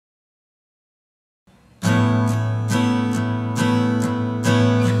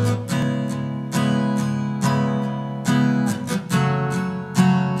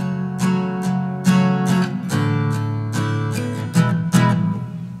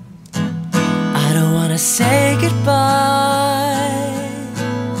say goodbye,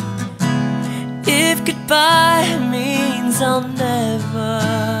 if goodbye means I'll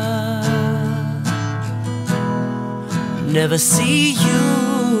never see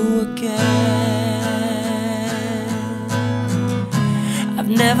you again. I've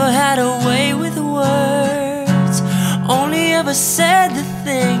never had a way with words, only ever said the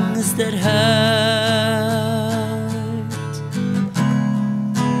things that hurt.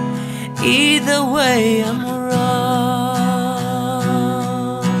 Either way I'm wrong.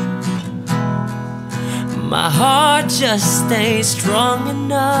 My heart just ain't strong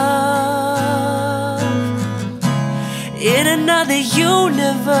enough. In another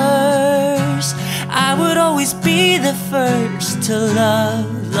universe, I would always be the first to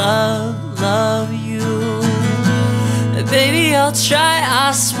love you. Baby, I'll try,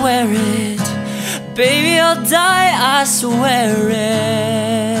 I swear it. Baby, I'll die, I swear it,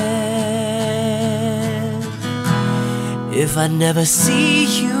 if I never see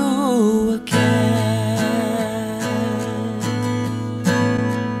you again.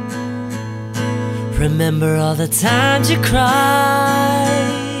 Remember all the times you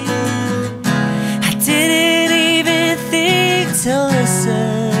cried, I didn't even think to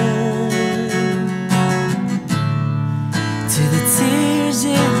listen to the tears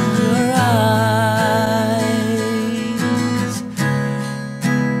in your eyes,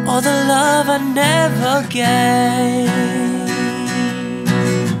 all the love I never gave.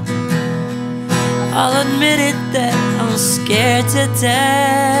 I'll admit it that I'm scared to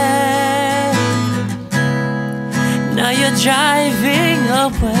death. Now you're driving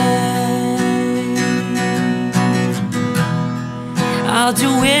away. I'll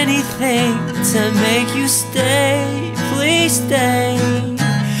do anything to make you stay. Please stay.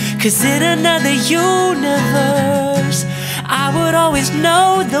 'Cause in another universe, I would always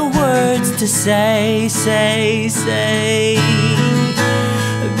know the words to say, say.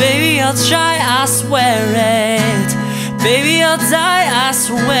 Baby, I'll try, I swear it. Baby, I'll die, I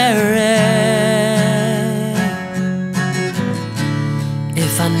swear it,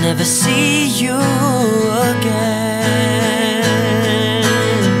 if I never see you again.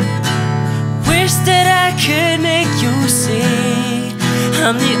 Wish that I could make you see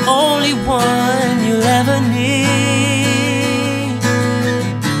I'm the only one you'll ever need.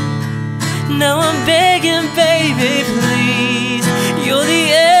 Now I'm begging, baby, please. You're the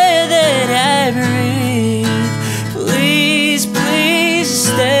air that I breathe. Please, please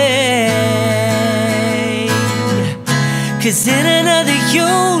stay. 'Cause in another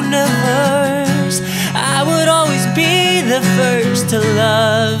universe, I would always be the first to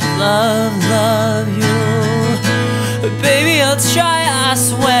love you. Baby, I'll try, I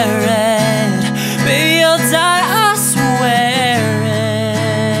swear it. Baby, I'll die, I swear it,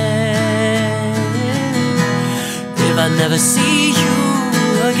 if I never see you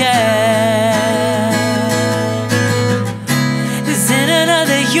again. 'Cause in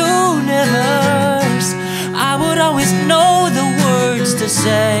another universe, I would always know the words to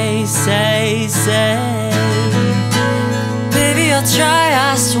say. Baby, I'll try,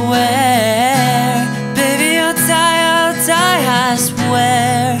 I swear. Baby, I'll die, I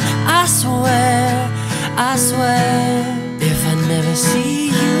swear. I swear, if I never see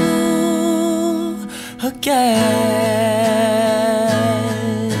you again.